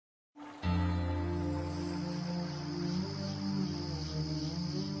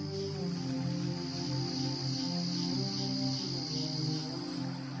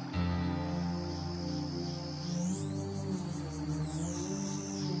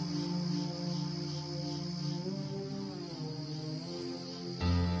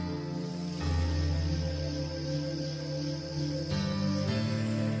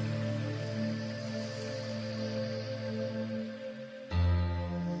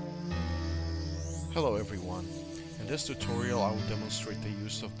Hello everyone. In this tutorial I will demonstrate the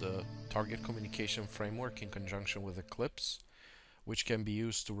use of the Target Communication Framework in conjunction with Eclipse, which can be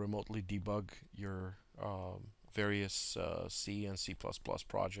used to remotely debug your various C and C++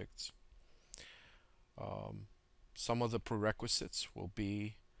 projects. Some of the prerequisites will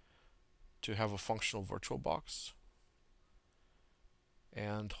be to have a functional VirtualBox,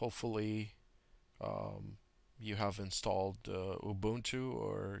 and hopefully you have installed Ubuntu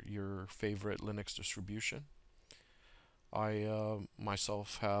or your favorite Linux distribution. I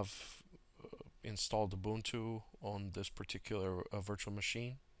myself have installed Ubuntu on this particular virtual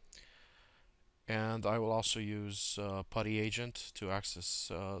machine, and I will also use Putty Agent to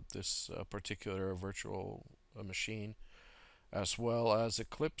access this particular virtual machine, as well as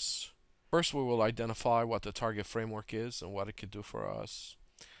Eclipse. First, we will identify what the target framework is and what it could do for us.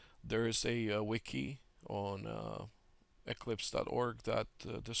 There is a wiki on eclipse.org that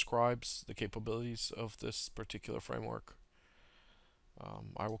describes the capabilities of this particular framework.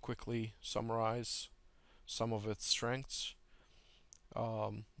 I will quickly summarize some of its strengths.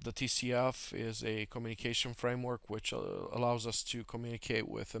 The TCF is a communication framework which allows us to communicate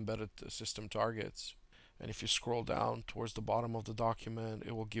with embedded system targets. And if you scroll down towards the bottom of the document,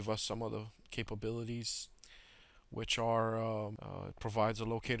 it will give us some of the capabilities, which are it provides a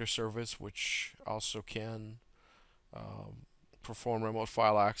locator service which also can perform remote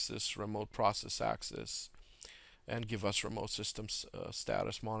file access, remote process access, and give us remote system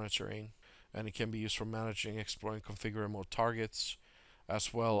status monitoring. And it can be used for managing, exploring, configure remote targets,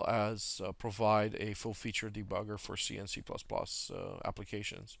 as well as provide a full-feature debugger for C and C++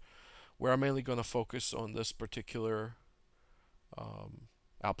 applications. Where I'm mainly going to focus on this particular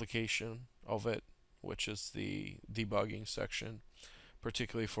application of it, which is the debugging section,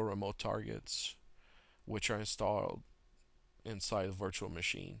 particularly for remote targets, which are installed inside a virtual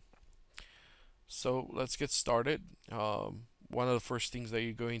machine. So let's get started. One of the first things that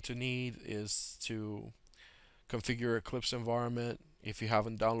you're going to need is to configure your Eclipse environment. If you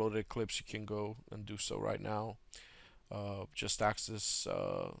haven't downloaded Eclipse, you can go and do so right now. Just access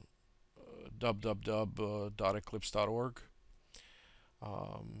www.eclipse.org.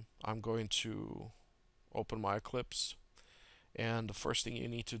 I'm going to open my Eclipse, and the first thing you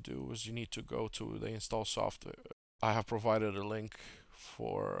need to do is you need to go to the install software. I have provided a link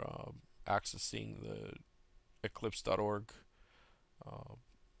for accessing the eclipse.org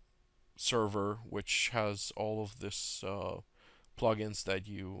server, which has all of this plugins that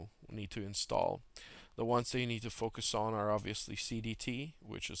you need to install. The ones that you need to focus on are obviously CDT,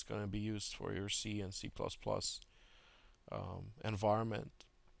 which is going to be used for your C and C++ environment.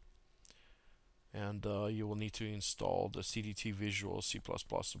 And you will need to install the CDT Visual C++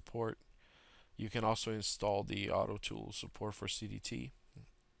 support. You can also install the Auto Tool support for CDT.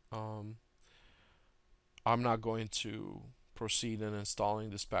 I'm not going to proceed in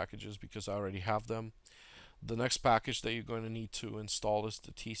installing these packages because I already have them. The next package that you're going to need to install is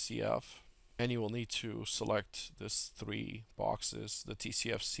the TCF, and you will need to select these three boxes: the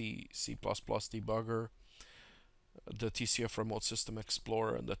TCF C debugger, the TCF Remote System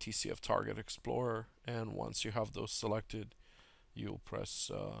Explorer, and the TCF Target Explorer. And once you have those selected, you'll press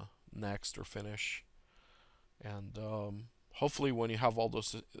next or finish. And hopefully when you have all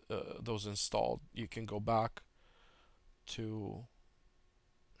those installed, you can go back to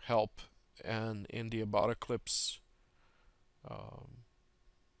help, and in the About Eclipse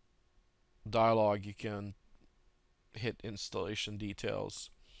dialog, you can hit installation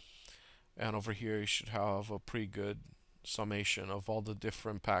details, and over here you should have a pretty good summation of all the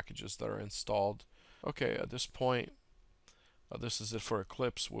different packages that are installed. Okay, at this point, this is it for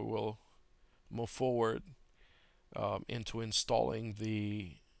Eclipse. We will move forward into installing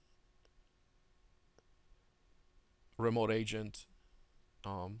the remote agent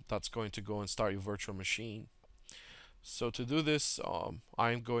that's going to go and start your virtual machine. So to do this,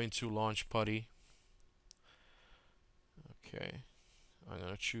 I'm going to launch Putty. Okay, I'm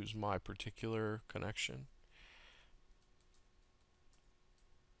going to choose my particular connection.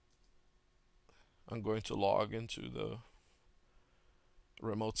 I'm going to log into the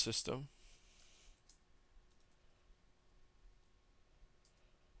remote system.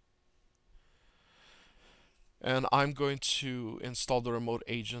 And I'm going to install the remote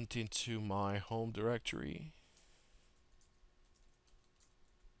agent into my home directory.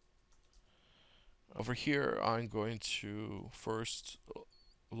 Over here, I'm going to first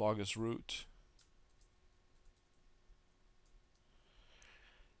log as root.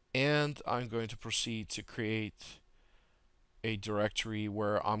 And I'm going to proceed to create a directory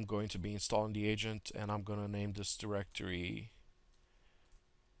where I'm going to be installing the agent, and I'm going to name this directory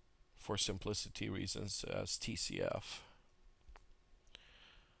for simplicity reasons as TCF.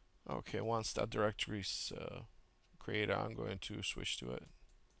 Okay, once that directory is created, I'm going to switch to it.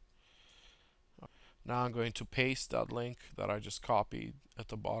 Now I'm going to paste that link that I just copied at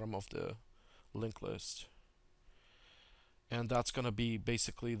the bottom of the link list. And that's going to be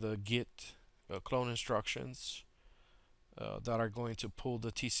basically the git clone instructions that are going to pull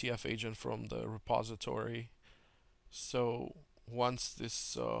the TCF agent from the repository. So once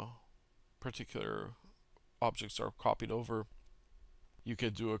this particular objects are copied over, you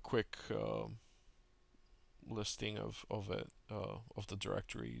could do a quick listing of the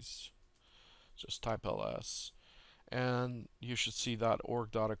directories. Just type ls, and you should see that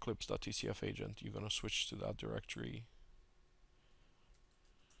org.eclipse.tcf agent. You're going to switch to that directory,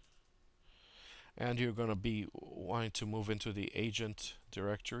 and you're going to be wanting to move into the agent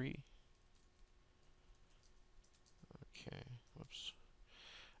directory. Okay, whoops.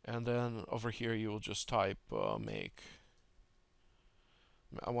 And then over here you will just type make.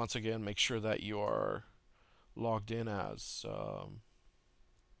 Once again, make sure that you are logged in as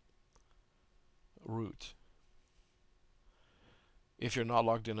root. If you're not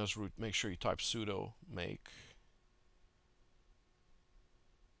logged in as root, make sure you type sudo make.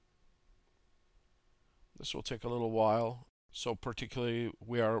 This will take a little while. So particularly,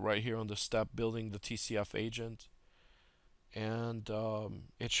 we are right here on the step building the TCF agent, and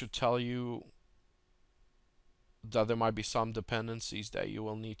it should tell you that there might be some dependencies that you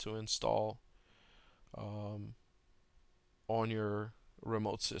will need to install on your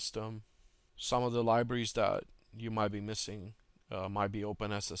remote system. Some of the libraries that you might be missing might be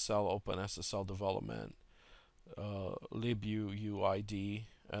OpenSSL development, libuUID,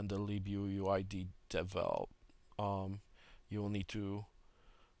 and the libuUID develop. You will need to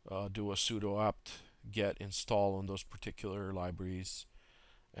do a sudo apt get install on those particular libraries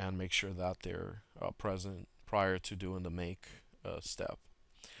and make sure that they're present prior to doing the make step.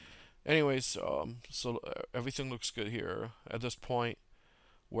 Anyways, so everything looks good here. At this point,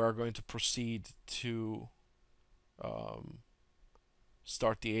 we're going to proceed to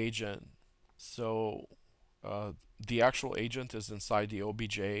start the agent. So the actual agent is inside the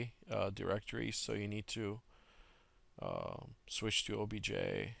obj directory, so you need to switch to obj,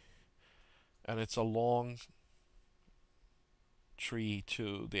 and it's a long tree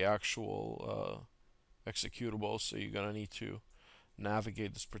to the actual executable, so you're going to need to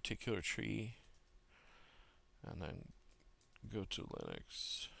navigate this particular tree and then go to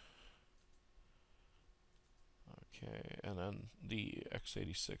Linux. Okay, and then the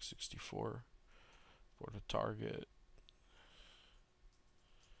x86-64 for the target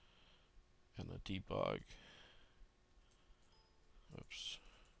and the debug. Oops.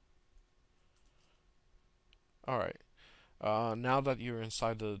 Alright, now that you're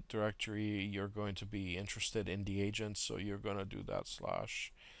inside the directory, you're going to be interested in the agent, so you're going to do that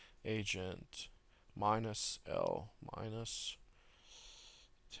 /agent -l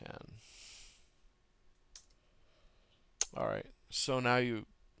 -10. Alright, so now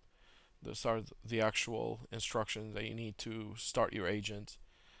these are the actual instructions that you need to start your agent.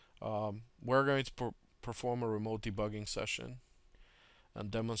 We're going to perform a remote debugging session and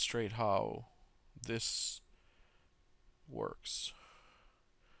demonstrate how this works.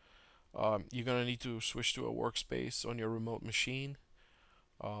 You're going to need to switch to a workspace on your remote machine.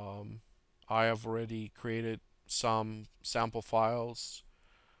 I have already created some sample files,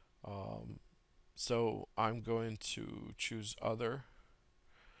 so I'm going to choose other,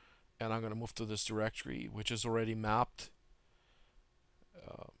 and I'm going to move to this directory, which is already mapped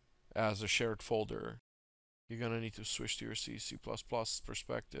as a shared folder. You're going to need to switch to your C++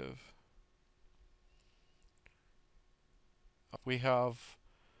 perspective. We have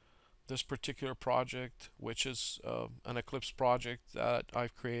this particular project, which is an Eclipse project that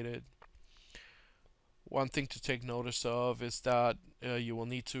I've created. One thing to take notice of is that you will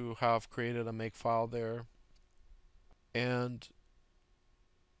need to have created a makefile there, and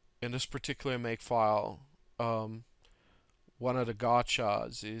in this particular makefile, one of the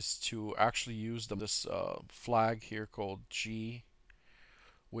gotchas is to actually use this flag here called G,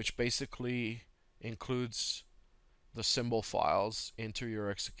 which basically includes the symbol files into your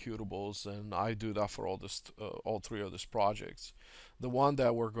executables, and I do that for all three of these projects. The one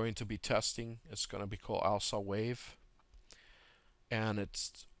that we're going to be testing is going to be called alsa wave, and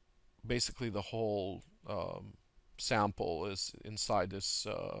it's basically the whole sample is inside this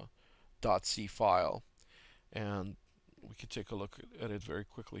 .c file, and we can take a look at it very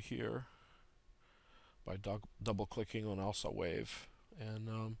quickly here by double clicking on alsa wave,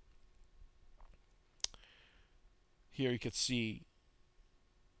 and here you can see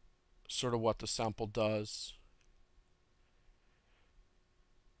sort of what the sample does.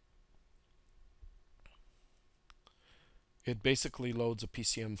 It basically loads a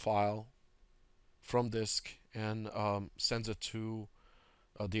PCM file from disk and sends it to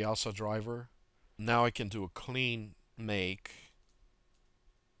the ALSA driver. Now I can do a clean make.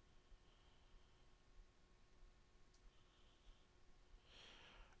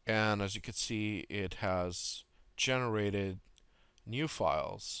 And as you can see, it has generated new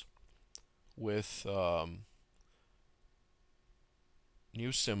files with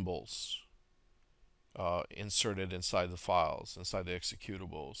new symbols inserted inside the files, inside the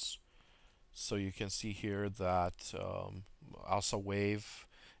executables. So you can see here that ALSA wave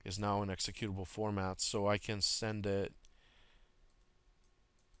is now in executable format, so I can send it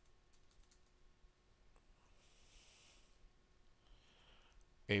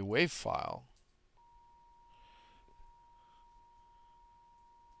a wave file.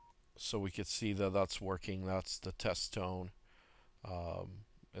 So we could see that that's working. That's the test tone.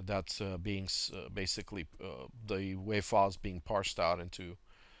 That's being basically the wave files being parsed out into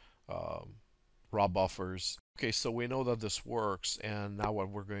raw buffers. Okay, so we know that this works, and now what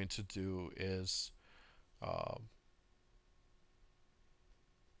we're going to do is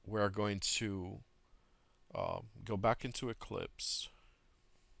we're going to go back into Eclipse,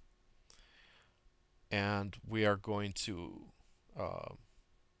 and we are going to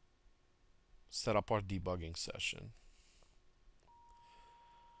set up our debugging session.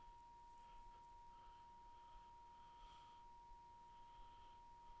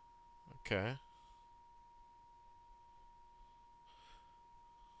 Okay.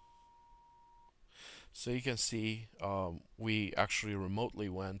 So you can see we actually remotely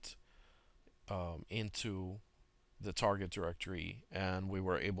went into the target directory, and we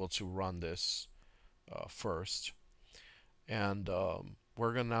were able to run this first. And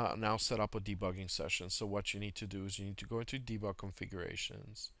we're going to now set up a debugging session. So what you need to do is you need to go into debug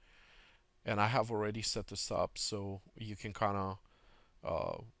configurations. And I have already set this up, so you can kind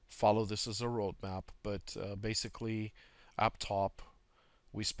of follow this as a roadmap. But basically, up top,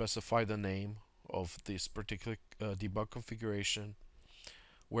 we specify the name of this particular debug configuration.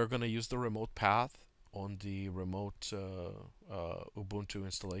 We're going to use the remote path on the remote Ubuntu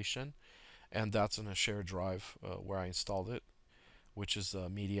installation, and that's in a shared drive where I installed it, which is a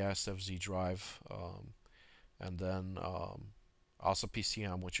media SFZ drive, and then also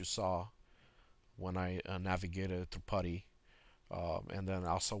PCM, which you saw when I navigated through PuTTY, and then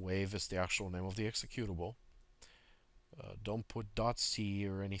also wave is the actual name of the executable. Don't put .c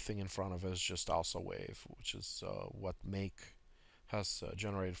or anything in front of it, it's just also wave, which is what make has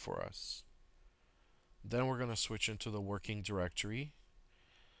generated for us. Then we're going to switch into the working directory,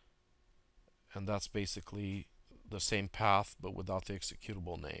 and that's basically the same path but without the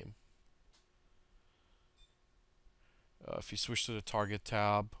executable name. If you switch to the target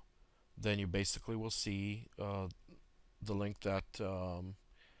tab, then you basically will see the link that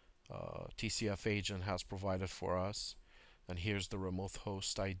TCF Agent has provided for us, and here's the remote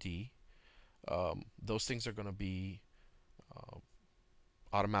host ID. Those things are going to be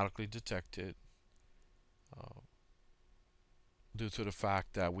automatically detected due to the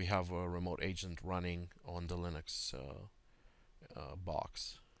fact that we have a remote agent running on the Linux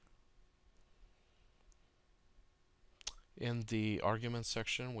box. In the argument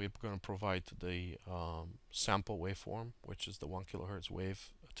section, we're going to provide the sample waveform, which is the 1 kilohertz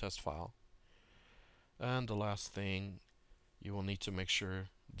wave test file. And the last thing, you will need to make sure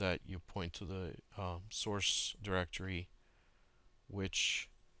that you point to the source directory, which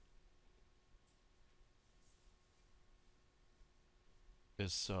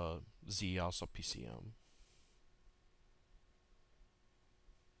is Z also PCM.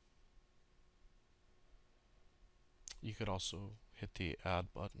 You could also hit the add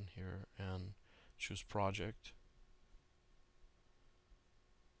button here and choose project.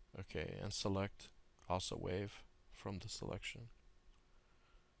 Okay, and select also wave from the selection.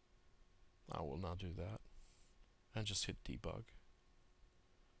 I will not do that, and just hit debug.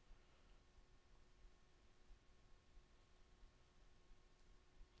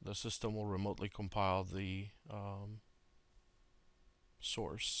 The system will remotely compile the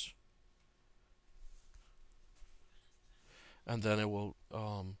source, and then it will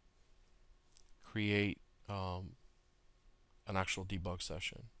create an actual debug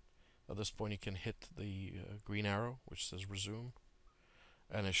session. At this point, you can hit the green arrow, which says resume,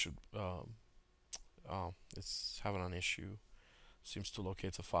 and it should it's having an issue. Seems to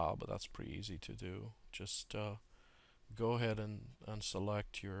locate the file, but that's pretty easy to do. Just go ahead and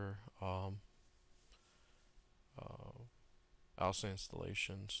select your ALSA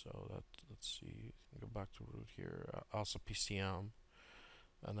installation. So let's see, go back to root here, ALSA PCM,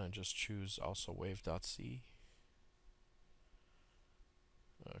 and then just choose ALSA wave.c.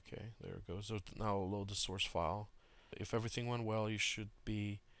 Okay, there it goes. So now I'll load the source file. If everything went well, you should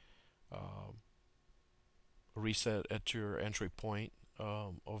be reset at your entry point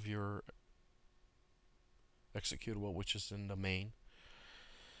of your executable, which is in the main.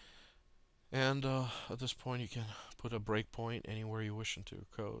 And at this point, you can put a breakpoint anywhere you wish into your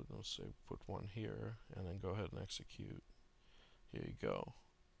code. Let's say put one here, and then go ahead and execute. Here you go.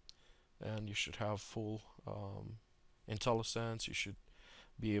 And you should have full IntelliSense. You should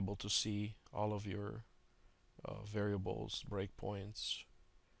be able to see all of your variables, breakpoints,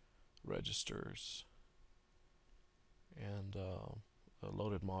 registers, and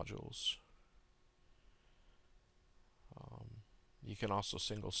loaded modules. You can also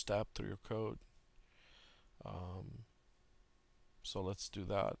single step through your code. So let's do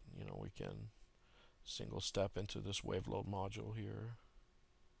that. We can single step into this wave load module here.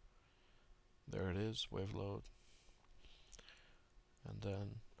 There it is, wave load. And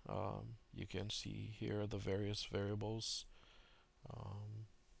then you can see here the various variables.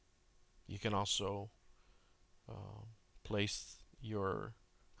 You can also place your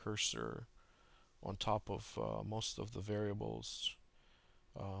cursor on top of most of the variables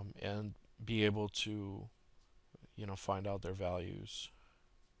and be able to find out their values.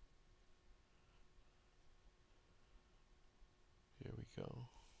 Here we go.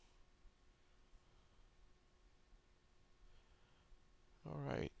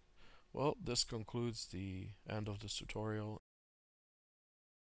 Alright, well, this concludes the end of this tutorial.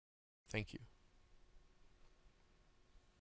 Thank you.